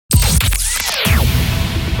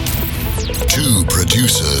Two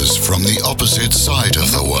producers from the opposite side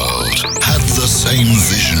of the world had the same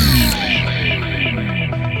vision.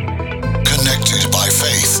 Connected by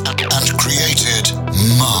faith and created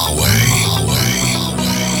Marway.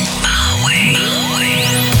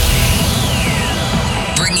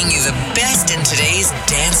 Bringing you the best in today's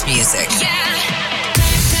dance music. Yeah.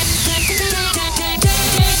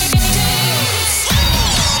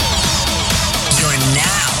 You're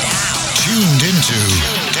now tuned into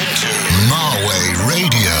Marway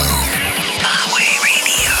Radio. Marway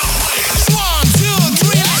Radio. 1, 2,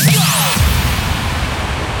 3, let's go!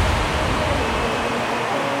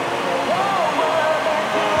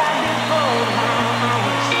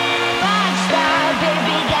 Rockstar,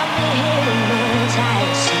 baby, got me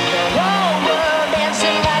hypnotized. The whole world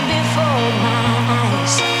dancing right before my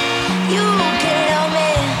eyes. You can love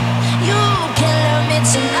me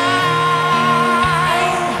tonight.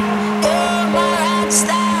 You're my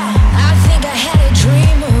rockstar. I think I had a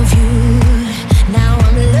dream of you. Now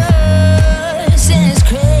I'm lost in this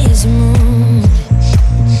crazy mood.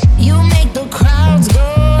 You make the crowds go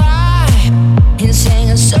wild and sing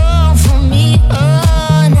a song for me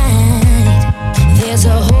all night. There's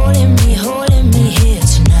a hole in me here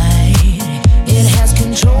tonight. It has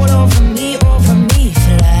control over me for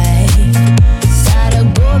life. Gotta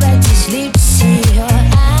go back to sleep to see your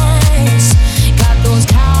eyes. Got those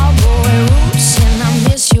cowboy roots and I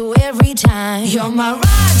miss you every time. You're my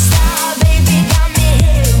rock star, baby, got me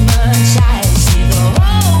hypnotized. See the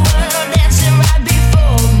whole world dancing right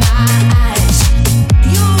before my eyes.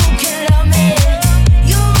 You can love me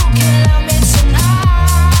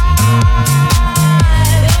tonight.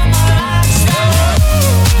 You're my rock star.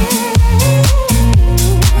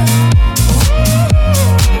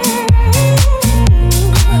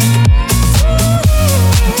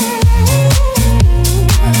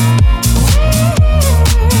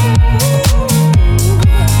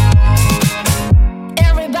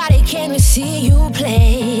 Everybody came to see you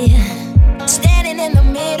play. Standing in the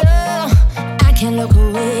middle, I can't look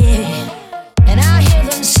away. And I hear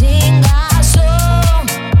them sing our song.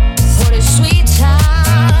 For the sweet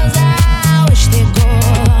times, I wish they'd go.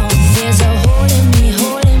 There's a hole in me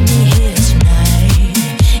here tonight.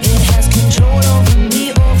 It has control over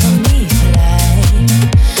me for life.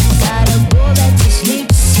 Gotta go back to sleep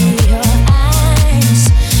to see your eyes.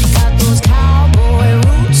 Got those cowboy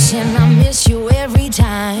roots and I miss you every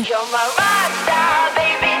time. You're my rock star,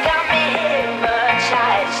 baby, got me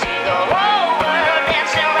hypnotized. See the whole world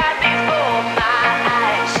dancing right before my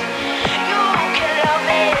eyes. You can love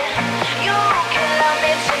me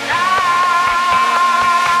tonight.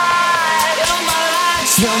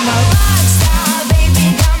 You're my rock star, baby,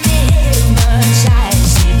 got me hypnotized.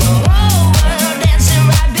 See the whole world dancing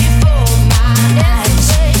right before my eyes.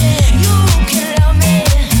 You can love me tonight.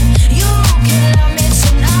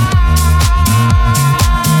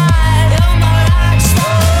 You're my rock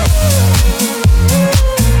star.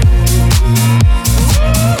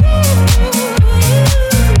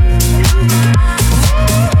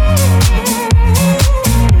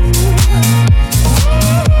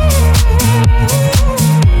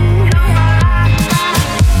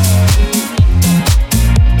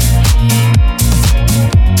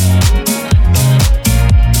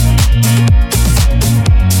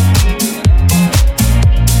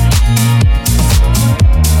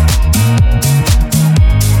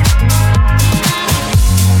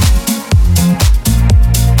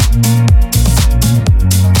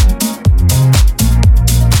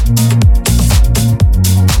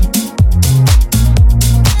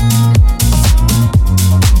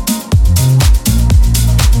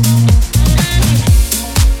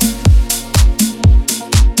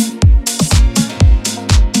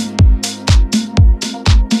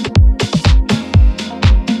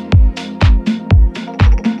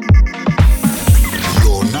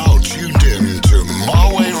 You're now tuned in to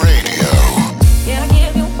Marway Radio. Can I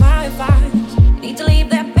give you my advice? Need to leave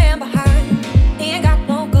that man behind. He ain't got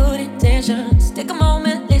no good intentions. Take a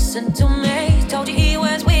moment, listen to me. Told you he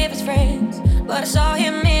was with his friends, but I saw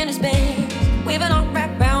him in his bed, with an arm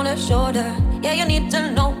wrapped round her shoulder. Yeah, you need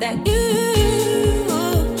to know that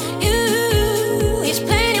he's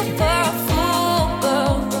playing you for a fool,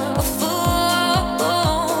 a fool.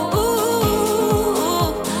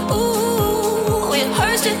 It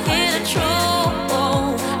hurts to hear the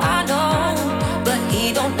truth, I know, but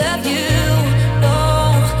he don't love you,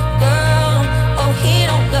 no, girl. Oh, he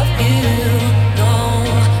don't love you, no,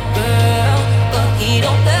 girl. But he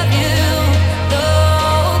don't love you, no,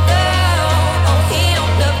 girl. Oh, he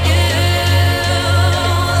don't love you.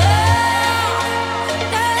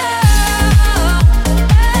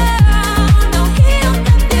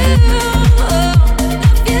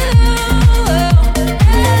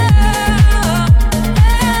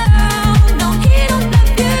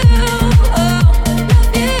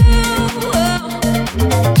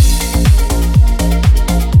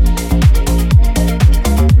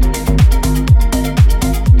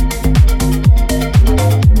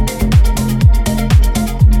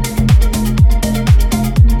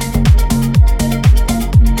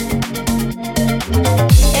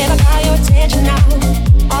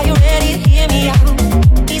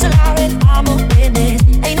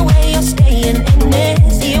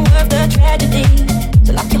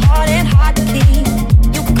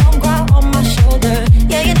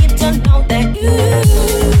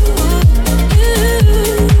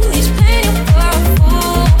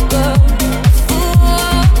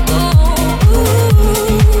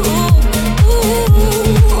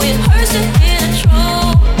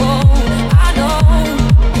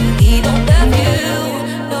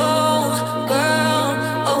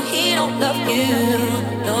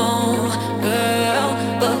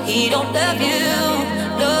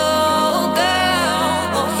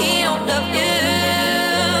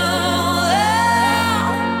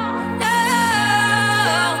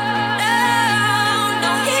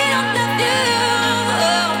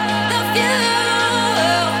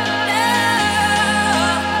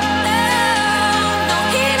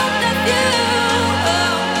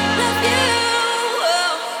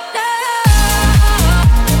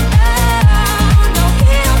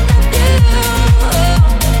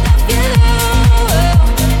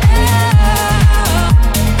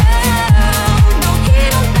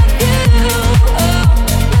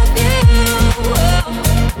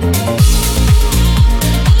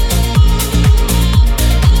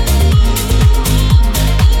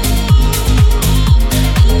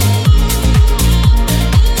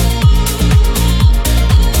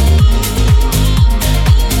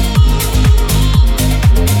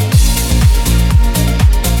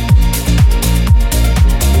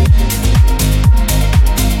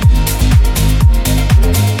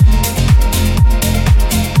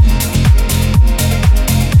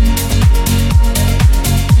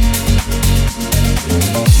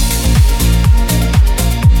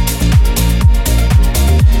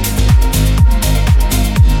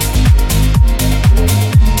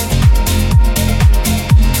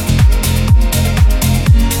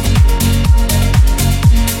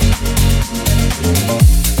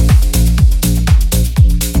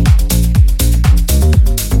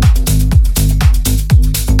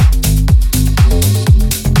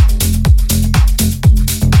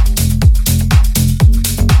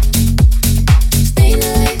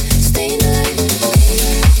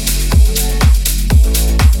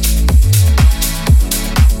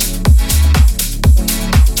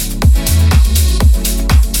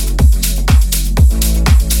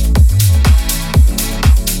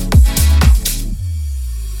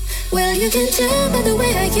 can tell by the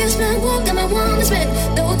way I use my walk that my one is meant.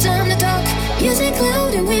 No time to talk. Music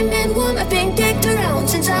loud and women warm. I've been kicked around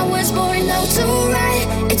since I was born. Now to right,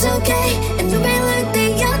 it's okay, and you may look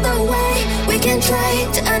the other way. We can try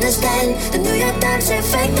to understand the New York Times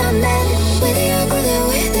effect on men. Whether you're brother,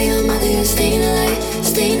 whether your mother, you're staying alive,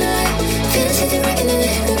 staying alive. Feel the city rocking and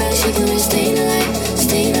everybody shaking, we're staying alive,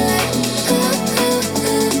 staying alive.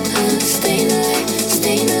 Staying alive,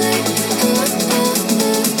 staying alive.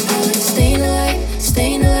 Staying alive,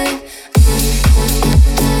 staying alive.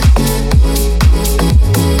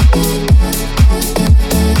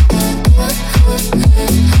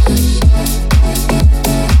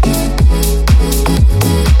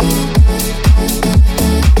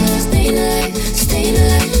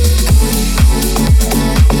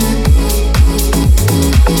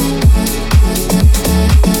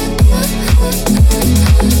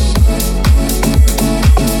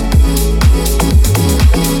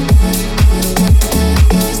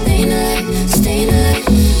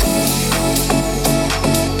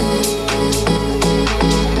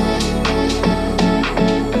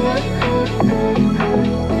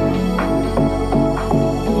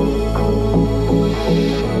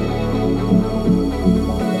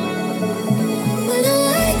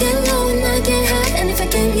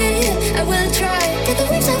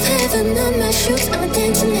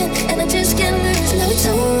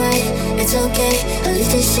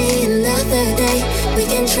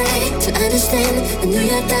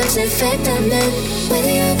 Effect on men.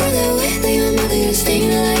 Whether you're a brother, whether you're a mother, you're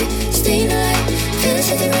staying alive, staying alive. Feel the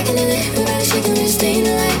city rocking and everybody shaking, we're staying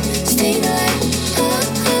alive, staying alive.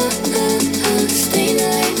 Staying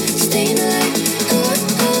alive, staying alive.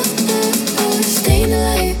 Staying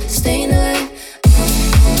alive, staying alive.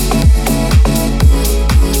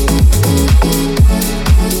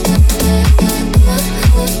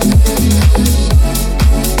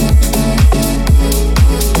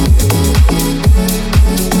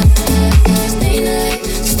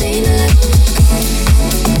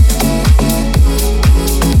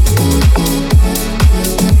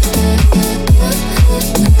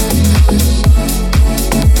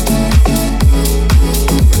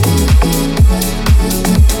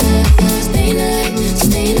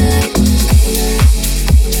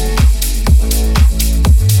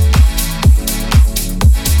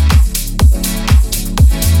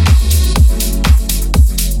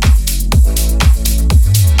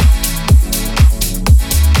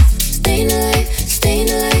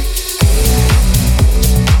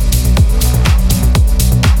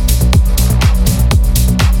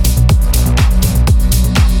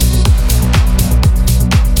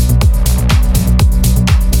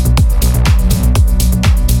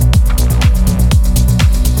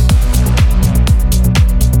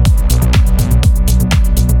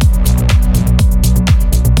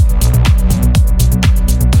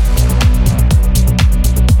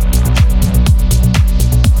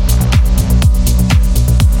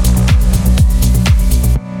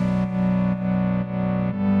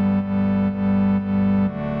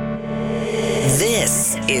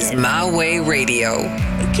 is My Way Radio.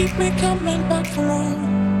 You keep me coming back for more,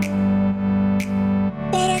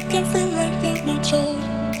 but I can feel like you're not sure.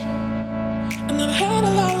 And I've had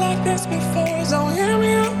a lot like this before, so hear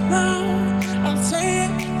me out now. I'll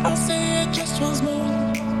say it just once more.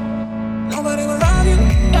 Nobody will love you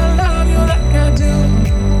like I do,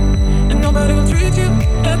 and nobody will treat you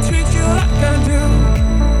like I do.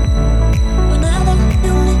 Whenever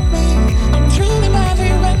you need me, I'm truly my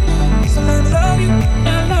favorite thing. So let me love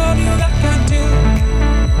you like I do.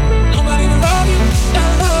 Nobody will love you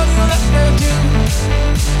like I do,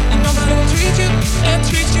 and nobody will treat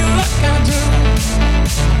you like I do.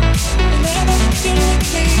 Whenever you need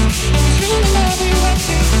me, I'm truly my favorite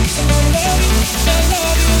thing. So let me love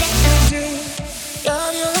you like I do.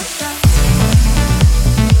 Love you like I do.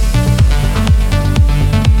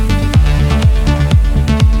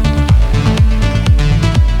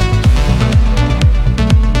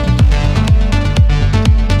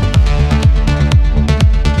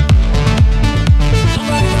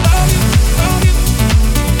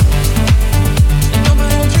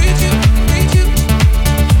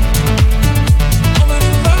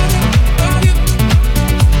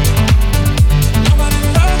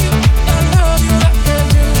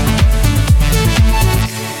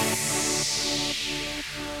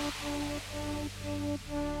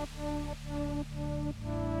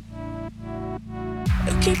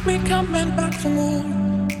 Keep me coming back for more,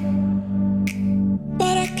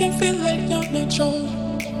 but I can feel like you're not sure.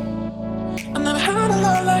 And I've had a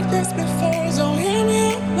lot like this before, so hear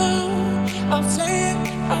me out now. I'll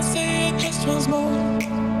say it just once more.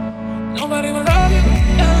 Nobody will love you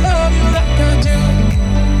like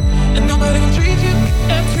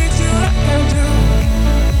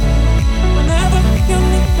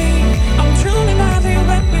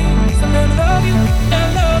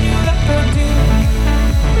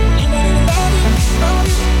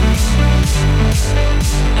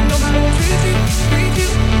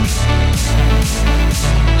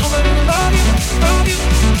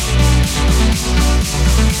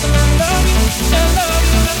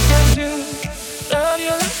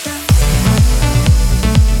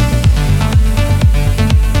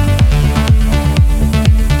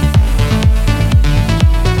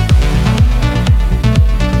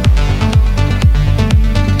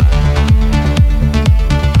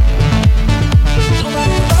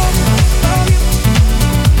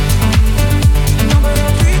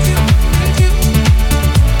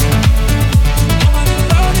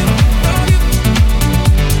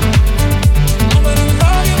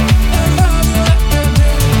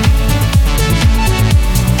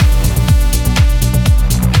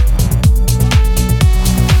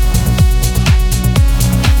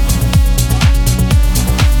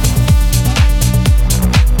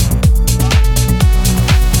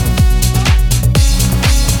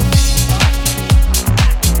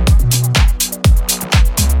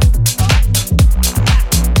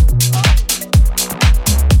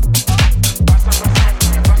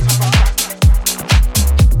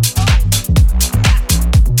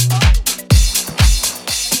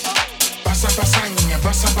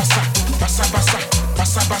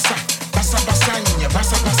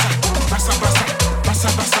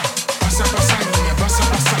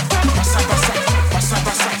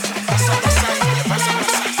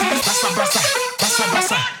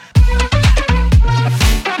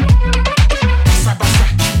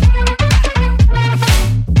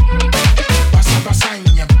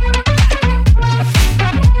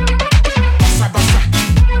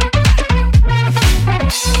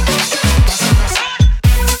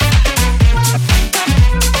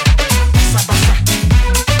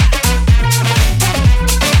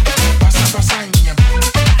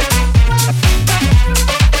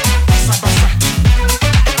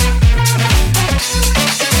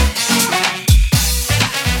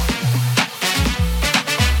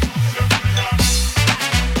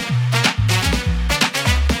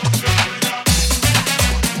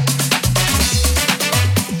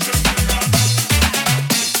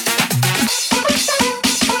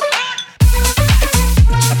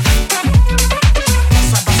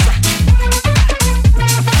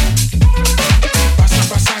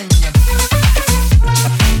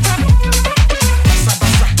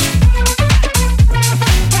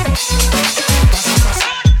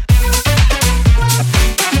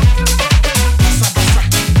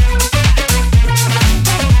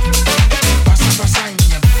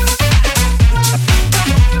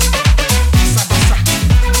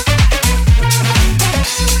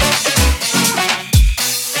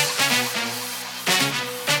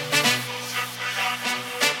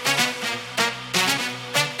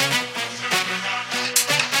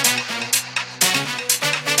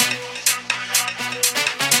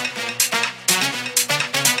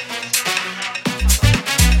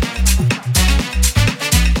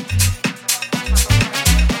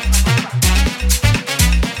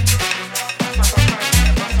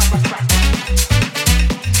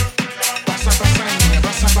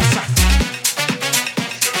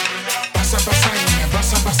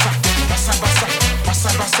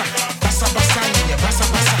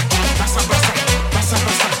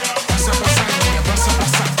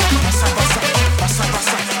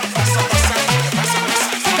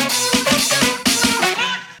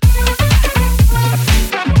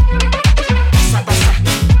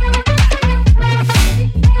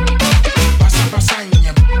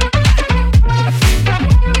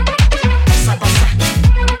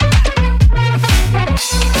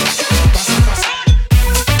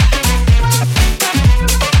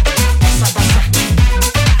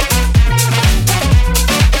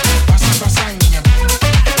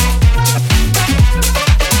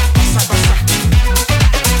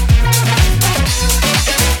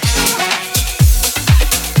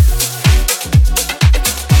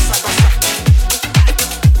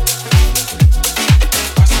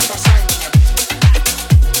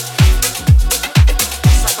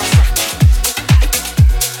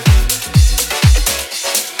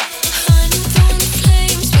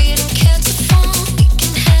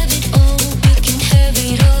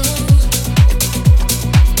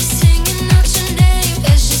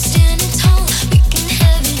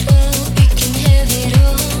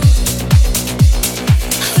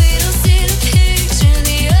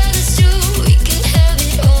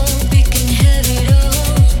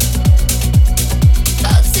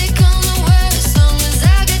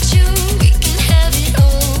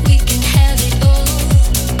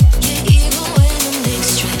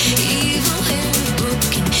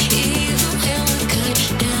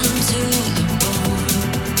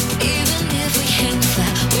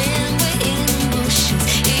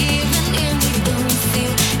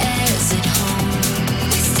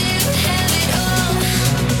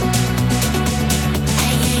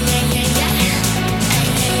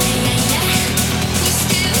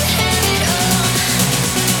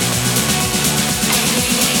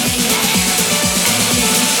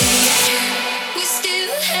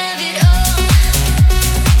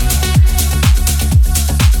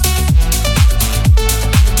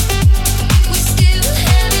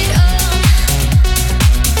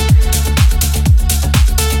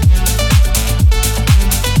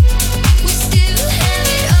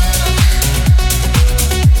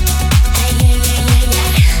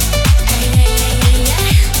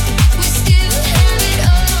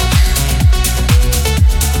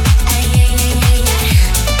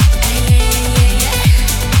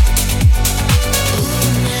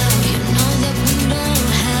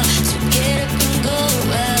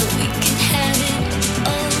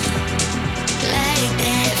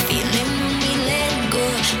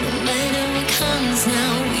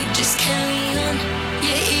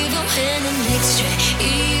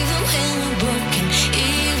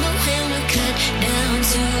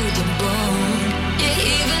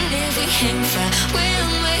hang fire when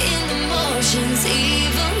we're in emotions.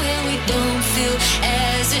 Even when we don't feel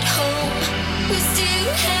as at home, we still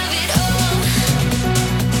have it all.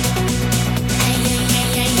 Ay, ay,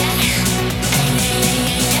 ay, ay, ay. Ay, ay, ay,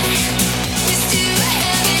 ay, ay. We still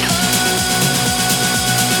have it all.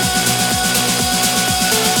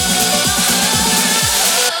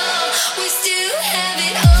 We still have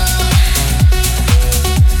it all.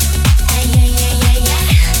 Ay, ay, ay, ay, ay.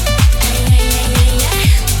 Ay, ay, ay, ay, ay.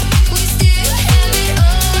 We still have it all.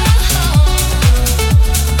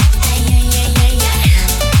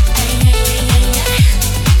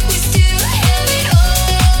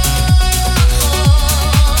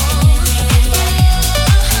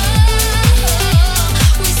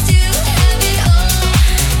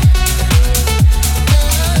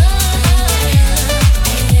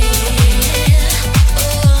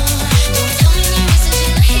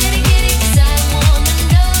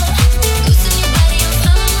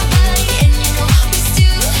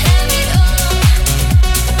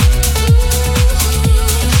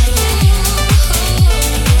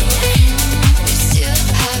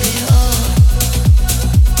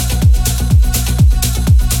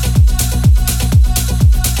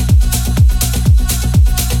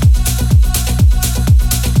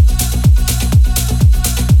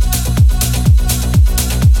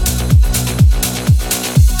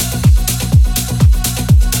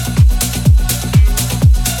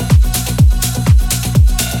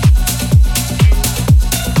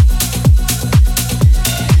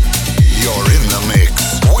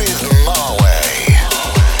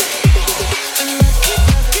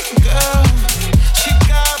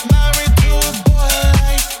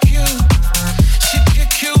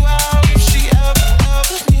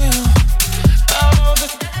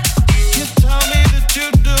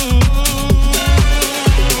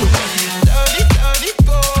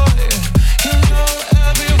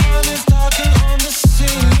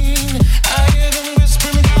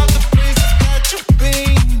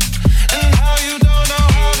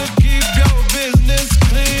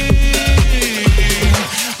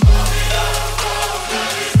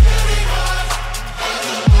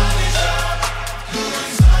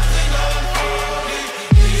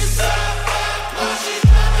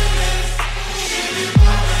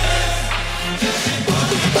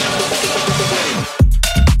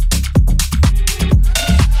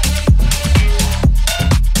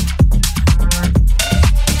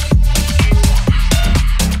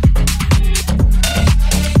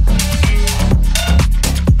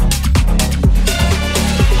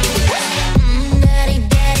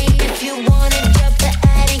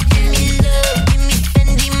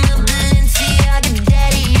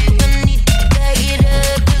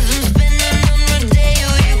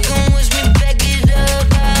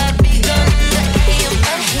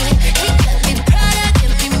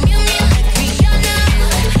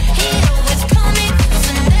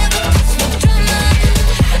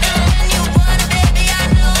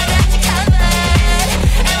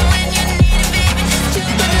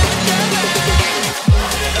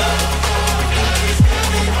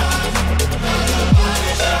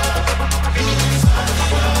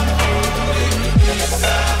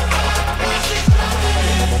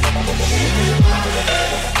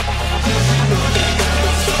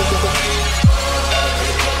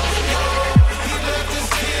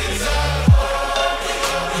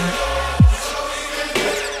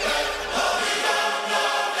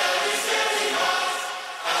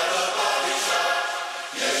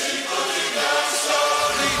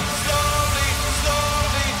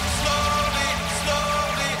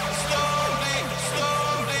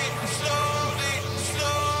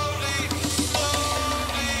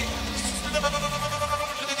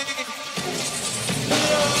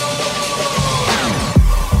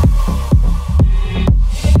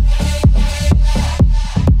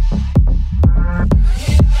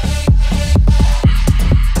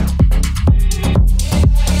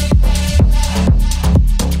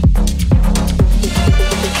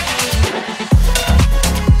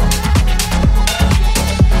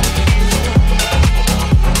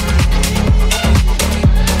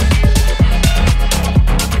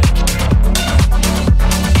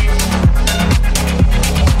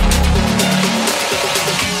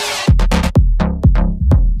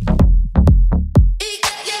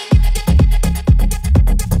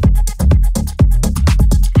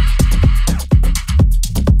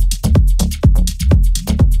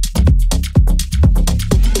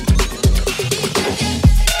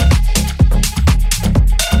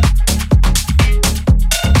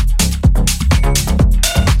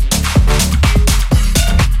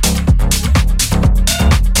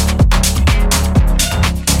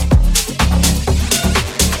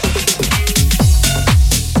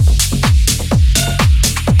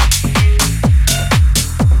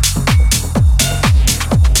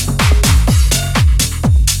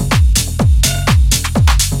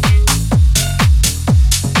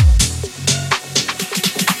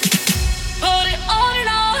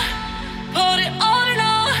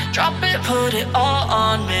 drop it, put it all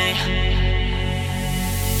on me.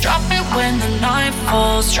 Drop it when the night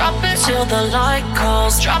falls, drop it till the light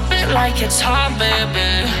calls, drop it like it's hot,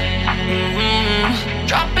 baby.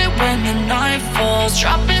 Drop it when the night falls,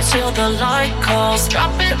 drop it till the light calls,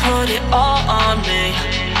 drop it, put it all on me.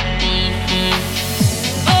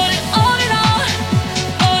 Put it on,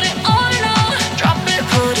 put it on, drop it,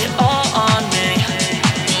 put it all on me.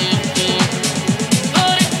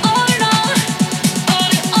 Put it on,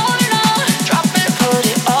 put it on, drop it, put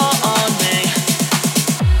it all on me.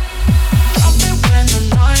 Drop it when the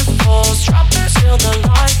night falls, drop it till the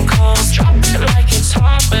light calls, drop it like it's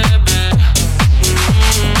hot, baby.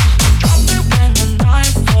 Drop it when the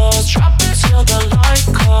night falls, drop it till the light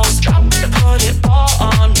calls, drop it, put it all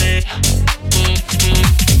on me.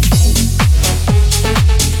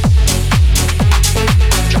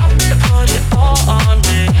 Drop it, put it all on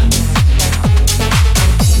me.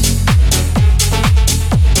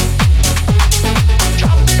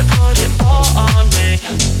 Drop it, put it all on me.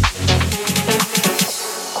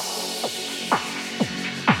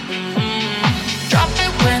 Drop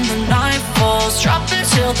it when the night falls, drop it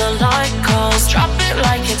till the light calls, drop it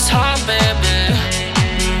like it's hot, baby.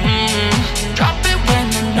 Drop it when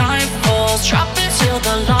the night falls, drop it till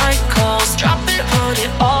the light calls, drop it, put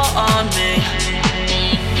it all on me.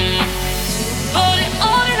 Put it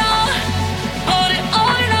on, put it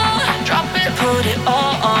on, drop it, put it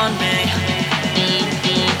all on me.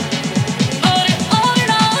 Put it on,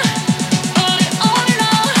 put it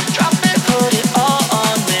on, drop it, put it all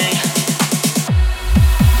on me.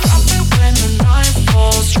 Drop it when the night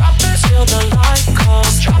falls, drop it till the light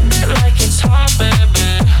calls, drop it like it's hot, baby.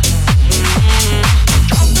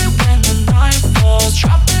 Drop it when the night falls,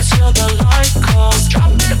 drop it till the light calls,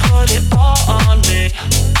 drop it, put it all on me.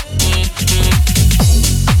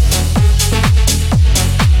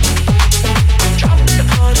 Drop it,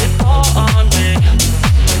 put it all on me.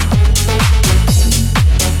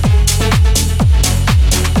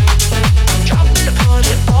 Drop it, put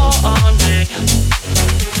it all on me.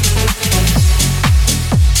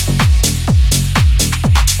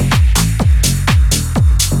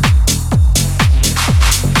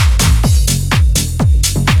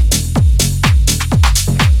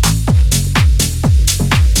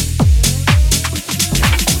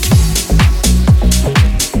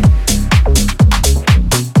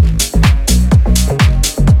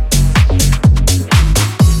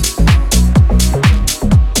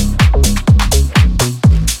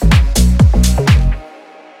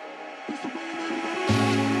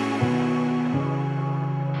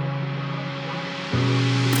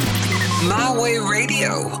 My Way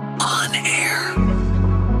Radio on air.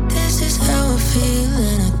 This is how I feel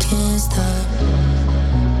and I can't stop.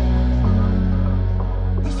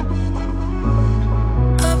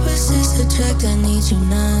 Opposites attract, I need you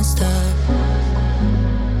non-stop.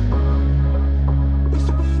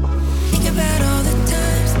 Think about all the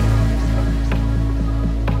times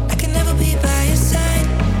I can never be by your side.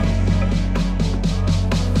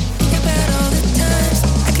 Think about all the times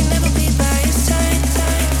I can never be by your side.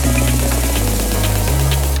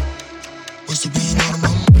 What's the being out of my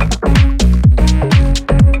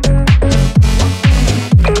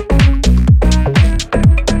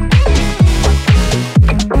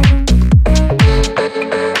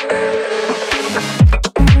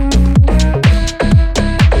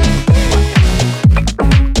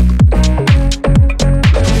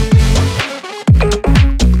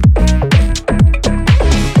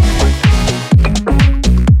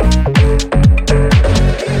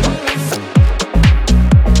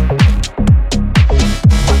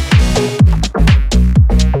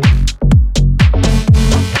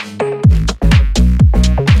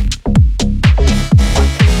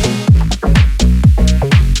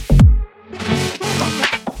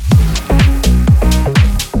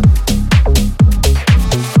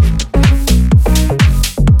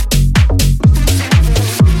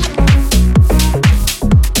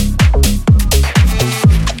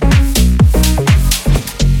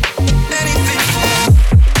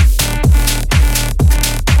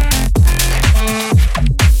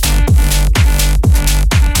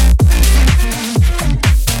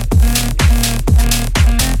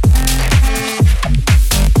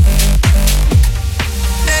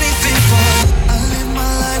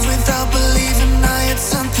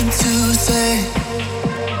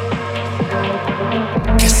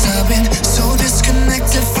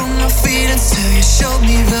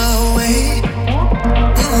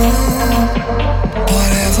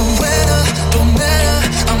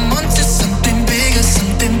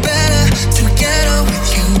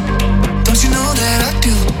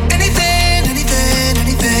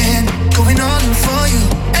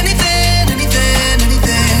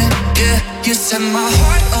set my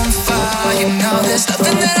heart on fire. Now there's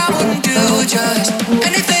nothing that I wouldn't do. Just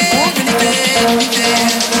anything, anything,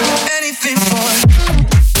 anything, anything for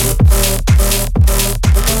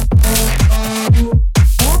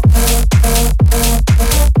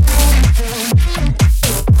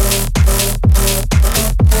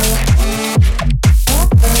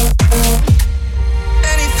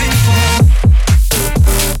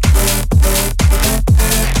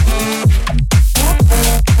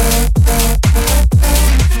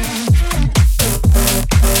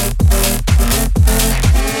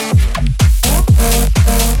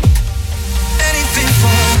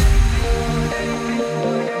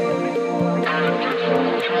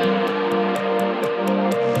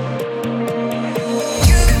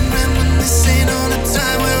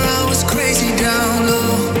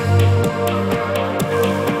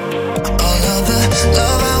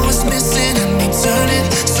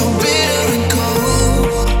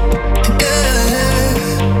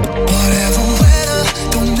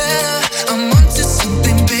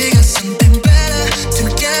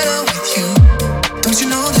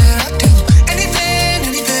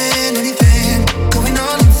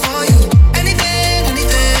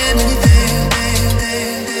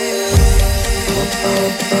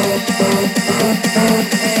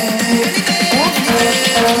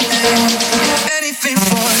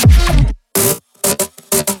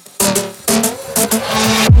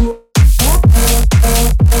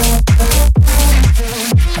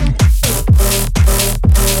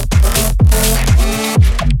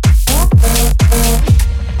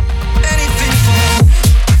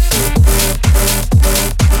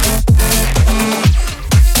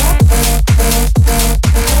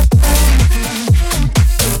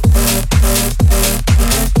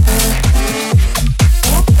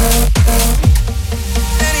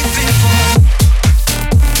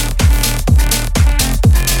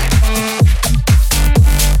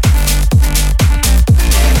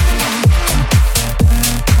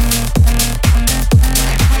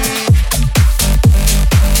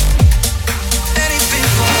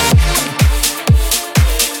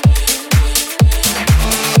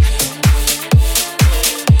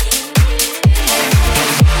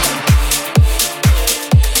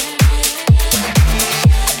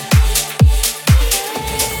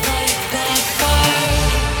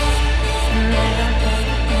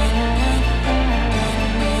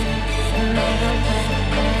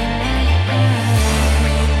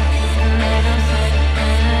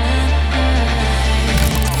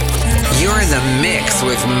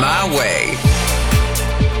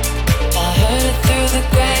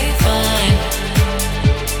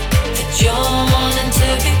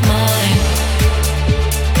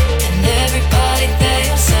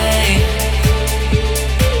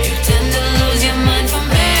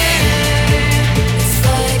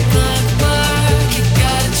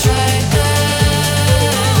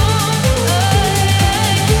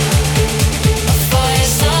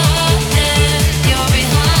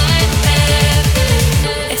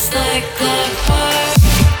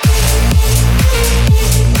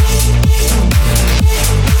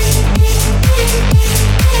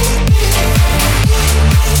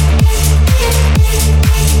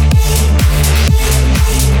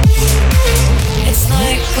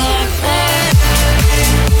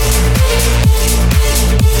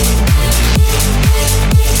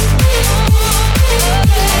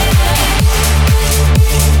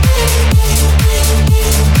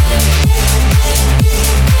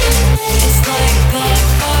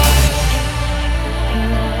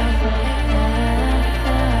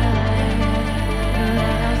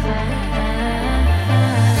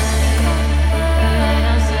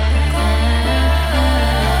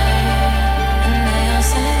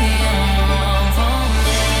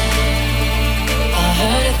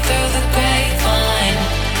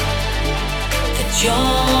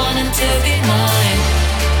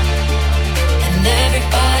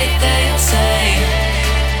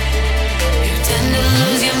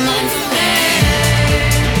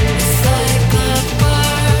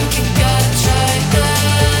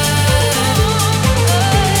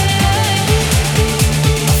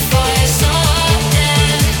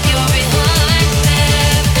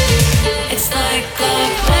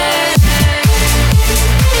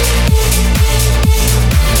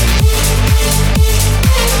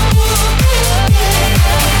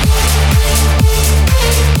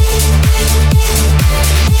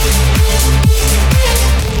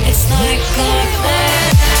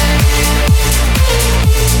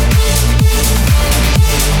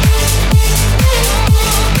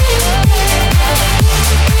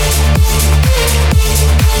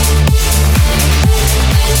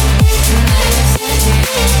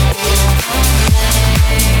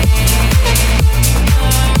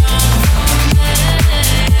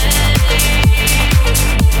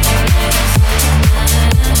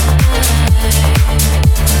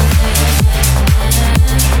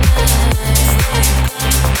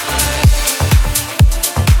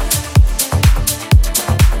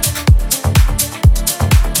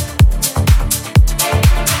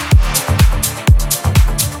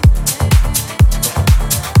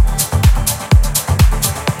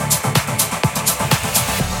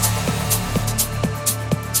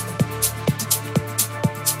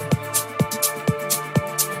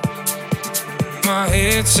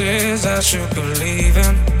head says I should be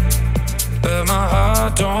leaving, but my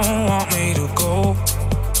heart don't want me to go.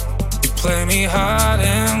 You play me hot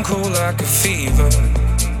and cool like a fever,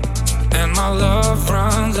 and my love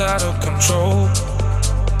runs out of control.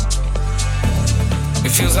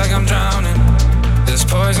 It feels like I'm drowning, there's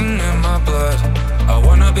poison in my blood. I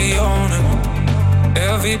wanna be owning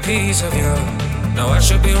every piece of you. No, I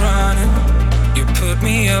should be running. You put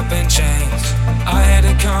me up in chains, I had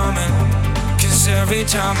it coming. 'Cause every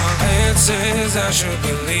time my head says I should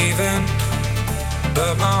be leaving,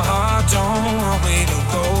 but my heart don't want me to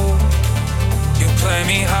go. You play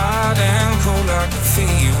me hot and cold like a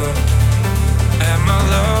fever, and my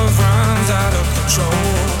love runs out of control.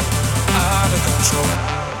 Out of control.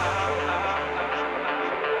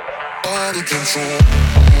 Out of control.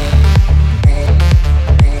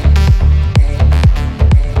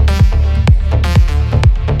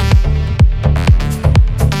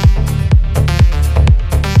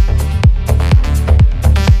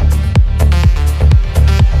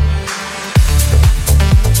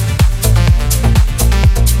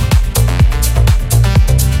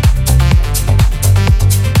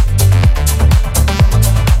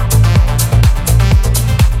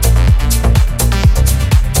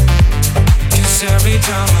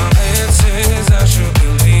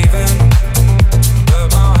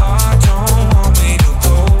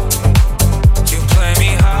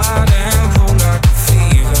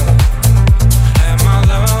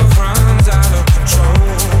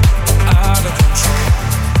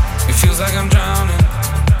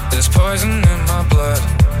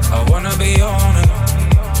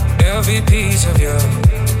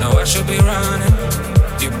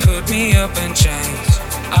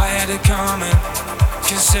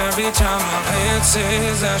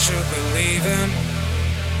 Says I should be leaving,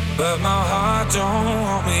 but my heart don't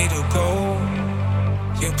want me to go.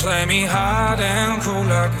 You play me hot and cool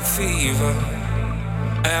like a fever,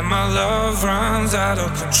 and my love runs out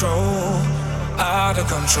of control. Out of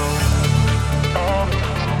control.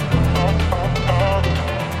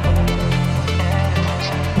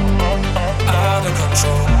 Out of control. Out of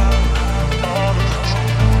control.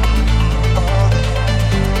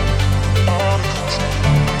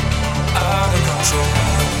 Out of control. Out of control.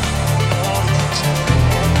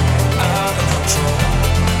 Out of control. Out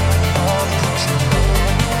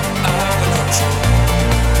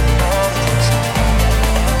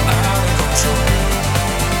of control.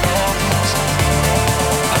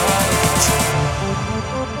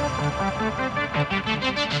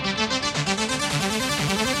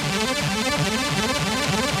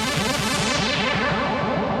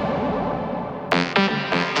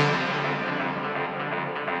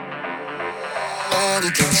 Out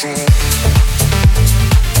of control.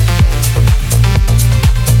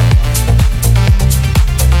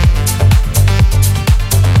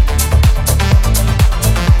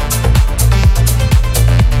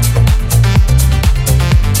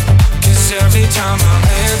 Every time my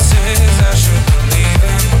head says I should be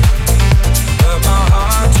leaving, but my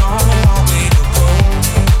heart don't want me to go.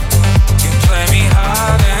 You play me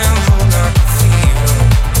hot and cold like a fever,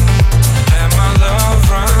 and my love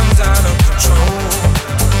runs out of control.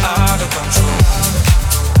 Out of control.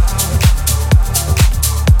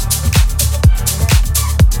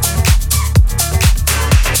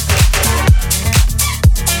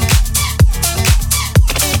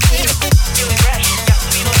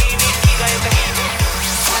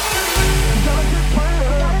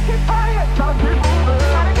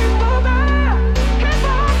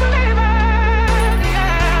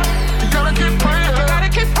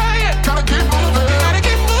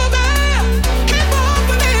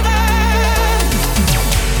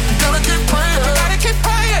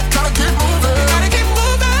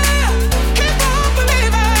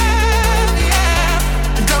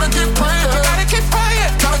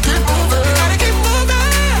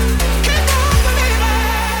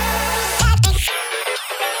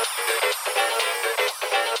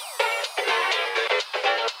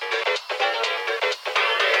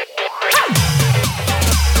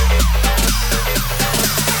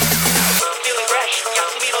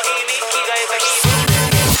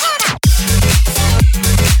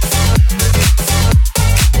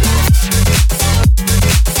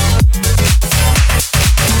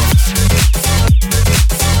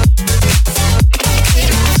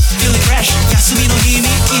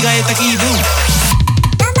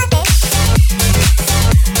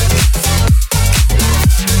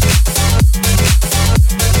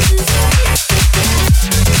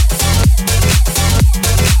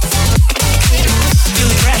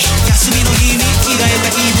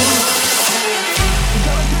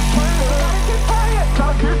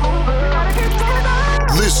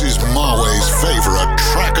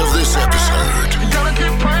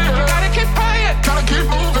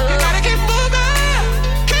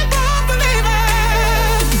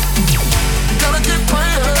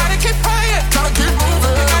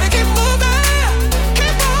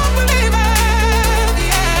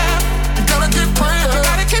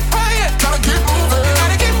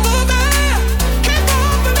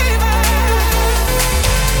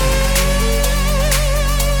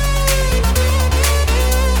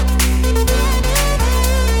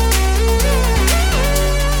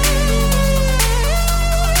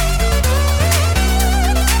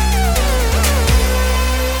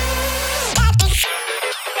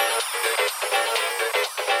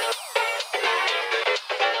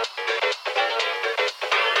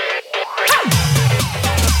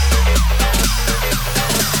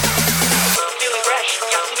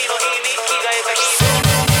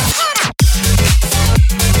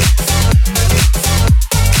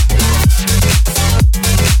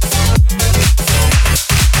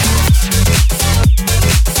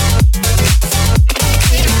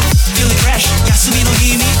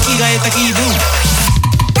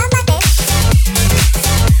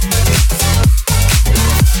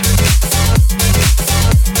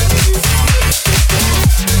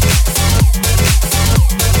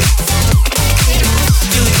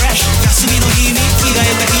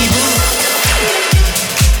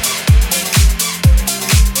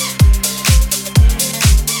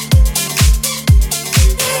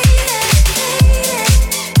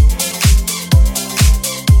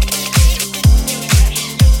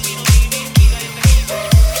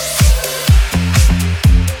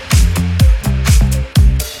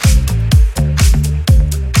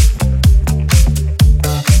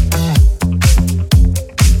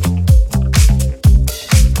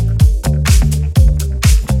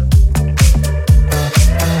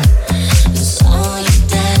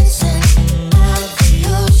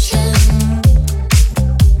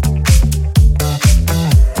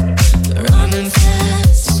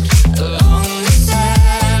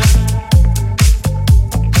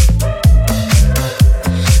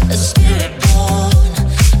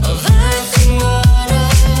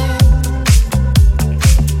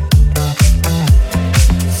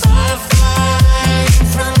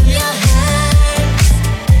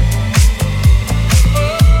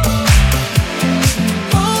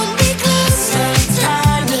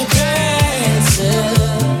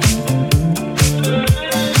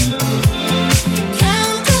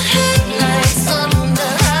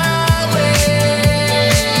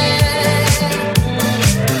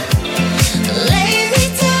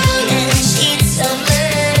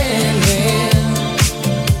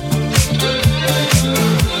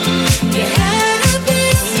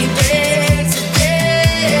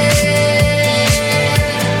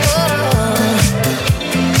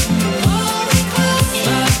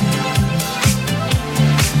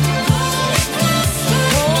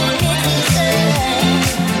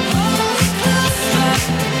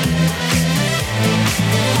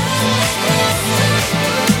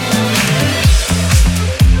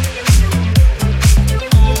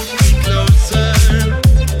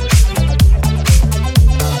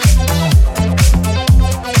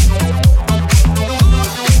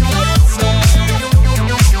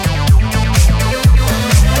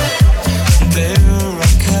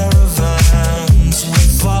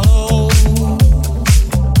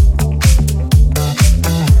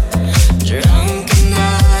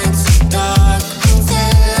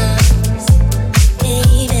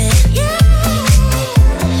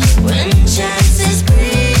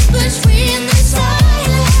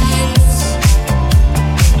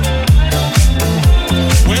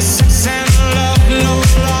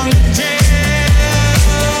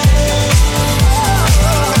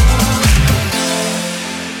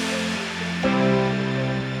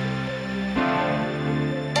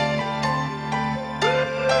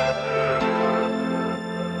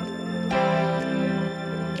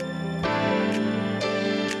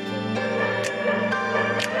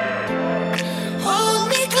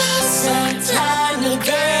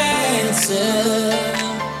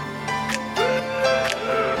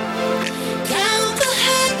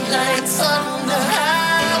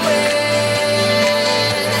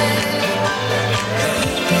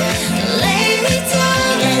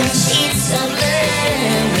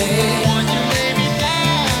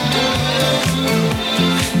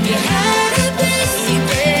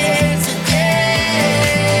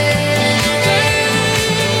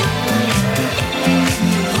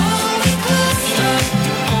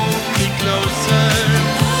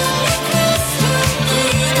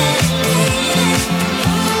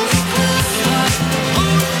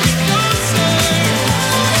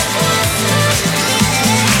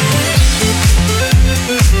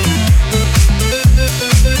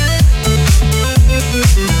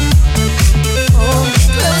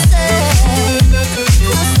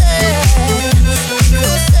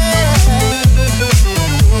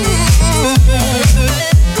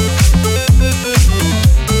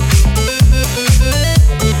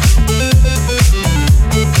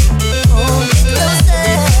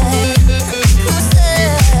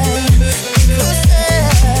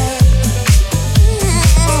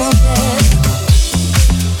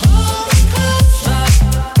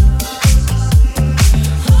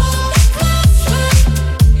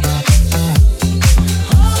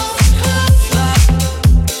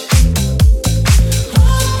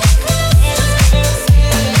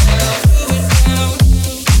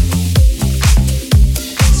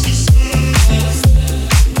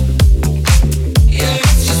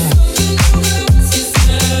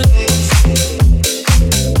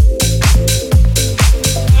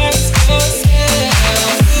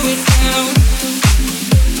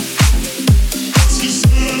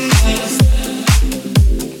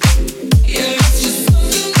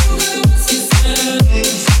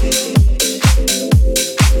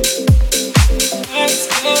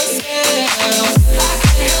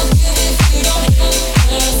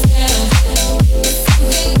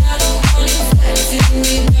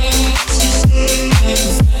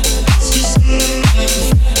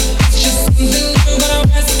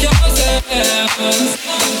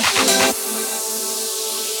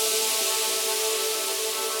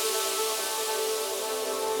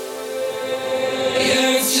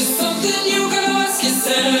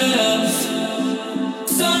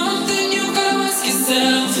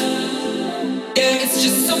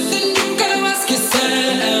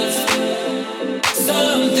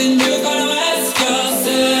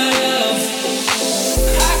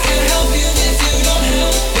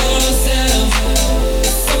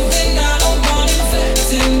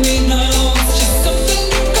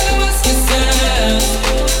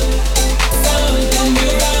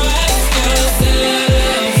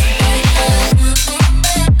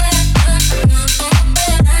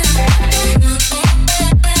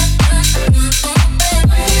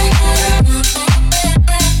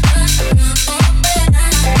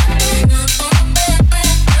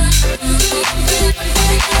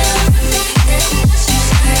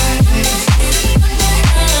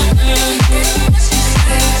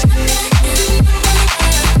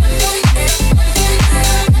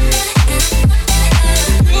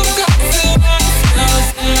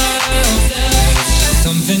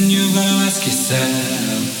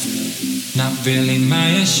 my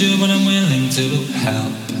issue, but I'm willing to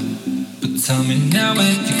help. But tell me now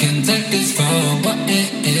if you can take this for what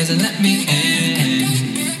it is and let me in.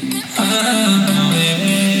 Oh,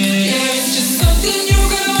 yeah, it's just something you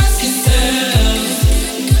gotta ask yourself.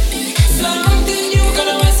 Something you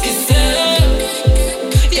gotta ask yourself.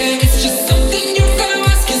 Yeah, it's just something you gotta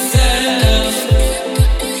ask yourself.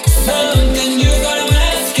 Something you gotta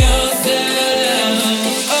ask yourself.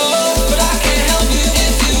 Oh, but I can't help you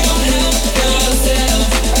if you don't help yourself.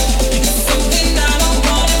 It's something I don't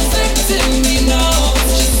want affecting me, no.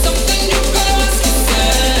 It's just something you gotta ask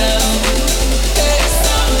yourself. It's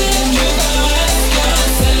something you gotta ask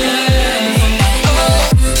yourself.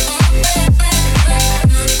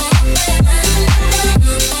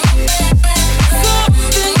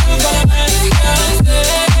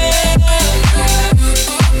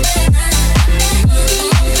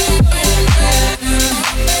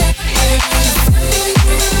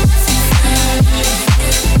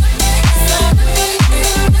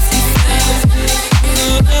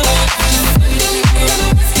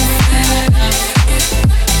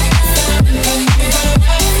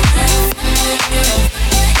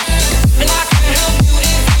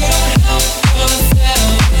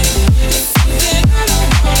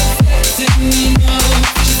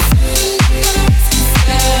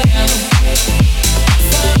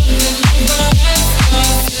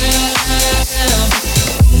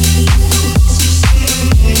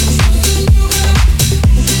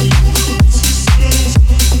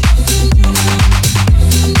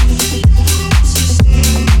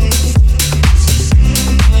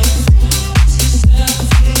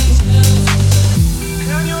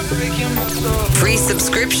 Free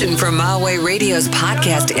subscription for Malway Radio's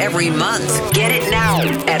podcast every month. Get it now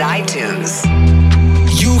at iTunes.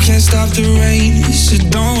 You can't stop the rain, so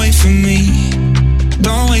don't wait for me.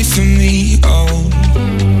 Don't wait for me, oh.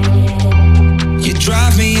 You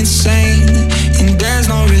drive me insane, and there's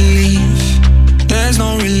no relief. There's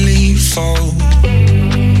no relief, oh.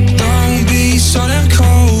 Don't be so damn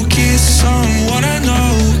cold, kiss someone I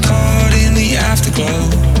know, caught in the afterglow.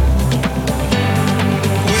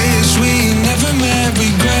 Wish we never met,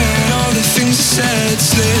 regret all the things I said,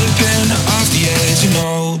 slipping off the edge, you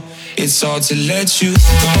know. It's hard to let you go.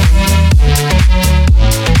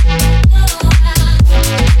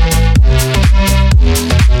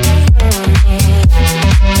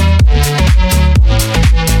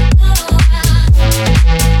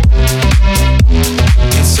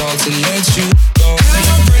 It's hard to let you go. And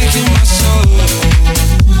you're breaking my soul.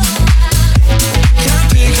 Can't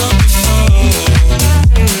pick up the phone.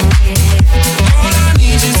 All I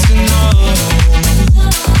need is to know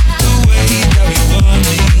the way that we want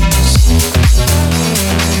me.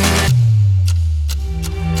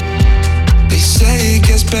 They say it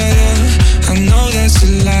gets better. I know that's a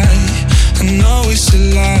lie. I know it's a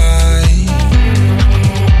lie.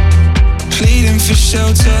 Pleading for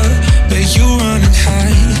shelter, but you run and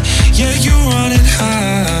hide. Yeah, you run and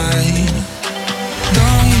hide.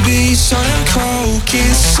 Don't be so damn cold,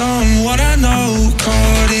 kiss someone I know,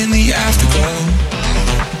 caught in the afterglow.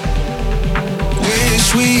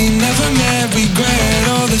 Wish we never met, regret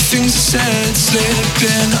all the things I said,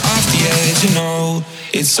 slipping off the edge, you know.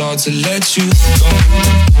 It's hard to let you go.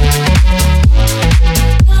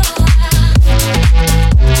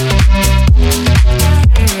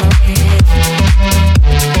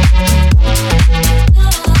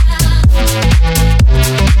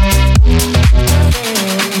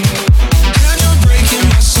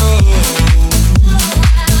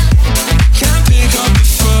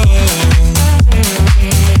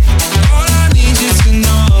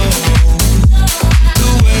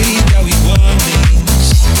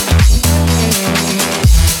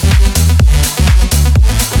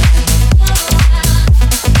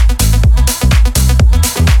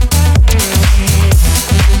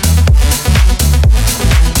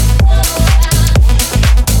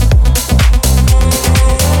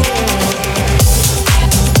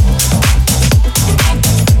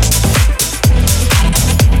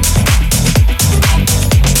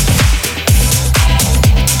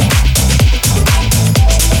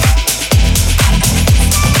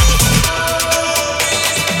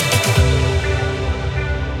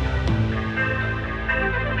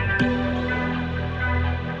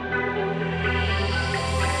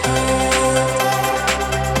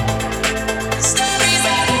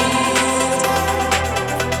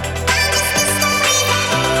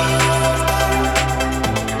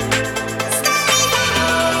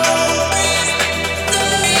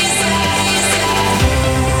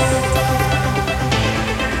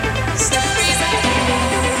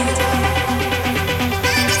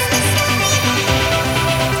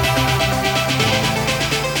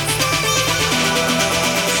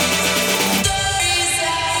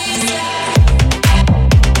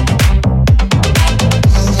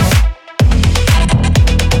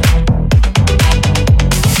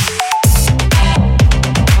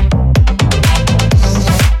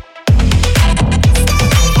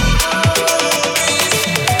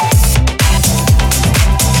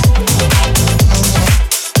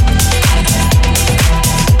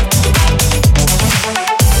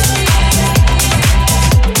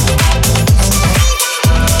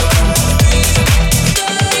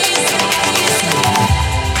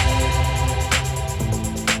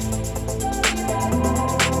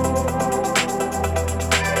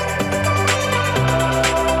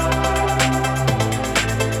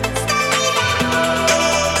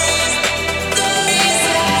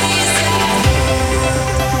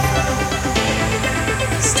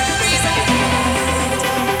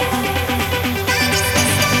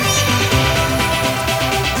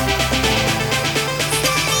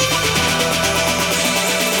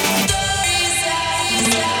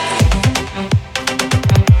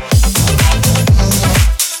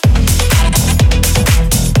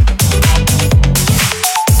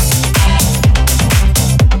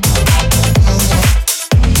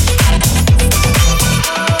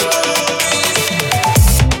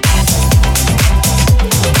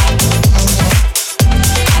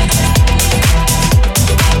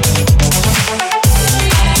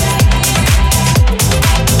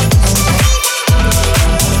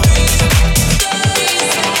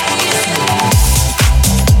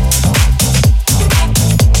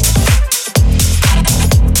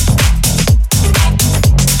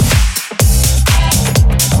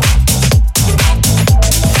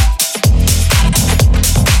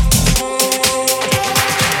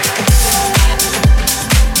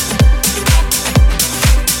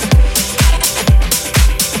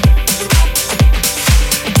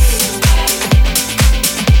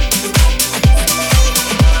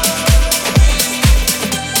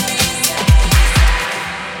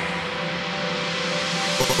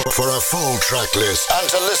 full track list and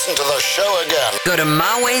to listen to the show again, Go to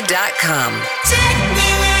myway.com. Take me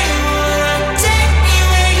where you wanna, take me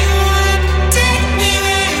where you wanna, take me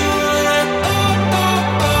where you wanna, oh,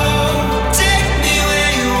 oh, oh. Take me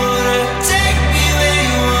where you wanna, take me where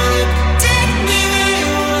you wanna, take me where you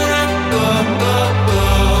wanna, oh, oh,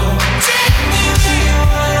 oh. Take me where you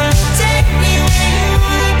wanna, take me where you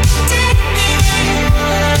wanna, take me where you wanna, oh,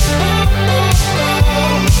 oh,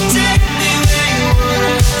 oh. Take me where you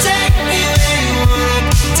wanna, take me where you wanna,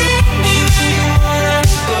 take me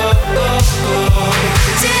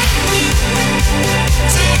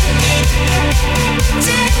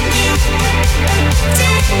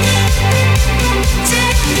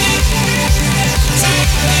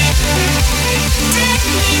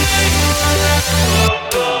where you wanna,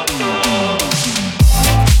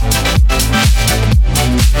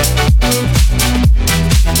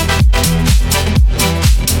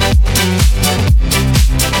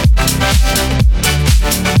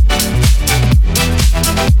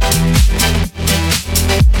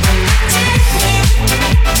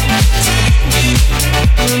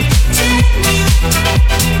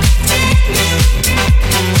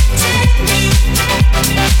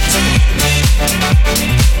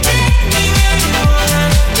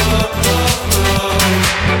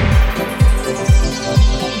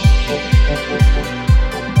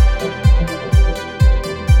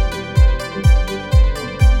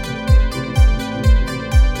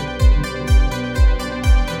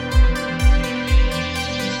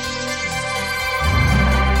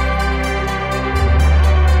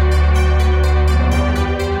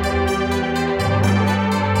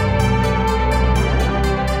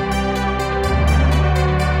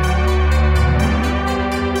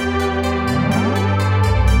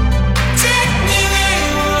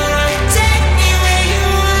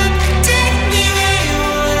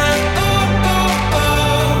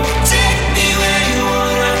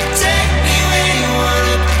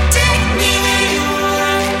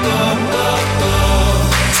 oh. Take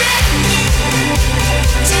me, take me, take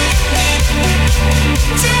me,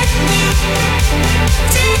 take me, take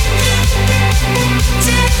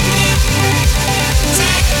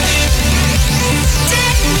me,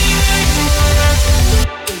 take me where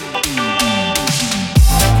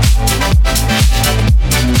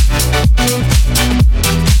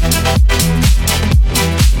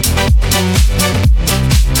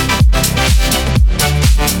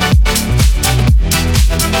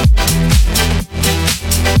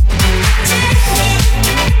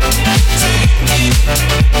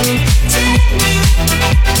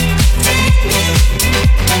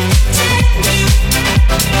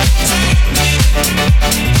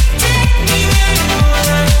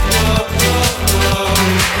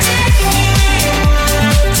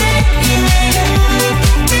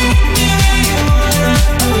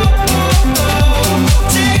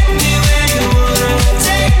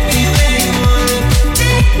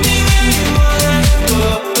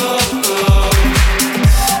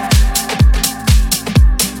wanna, oh,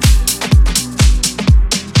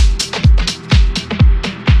 oh, oh.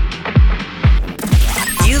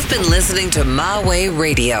 Listening to My Way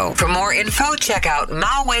Radio. For more info, check out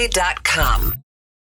myway.com.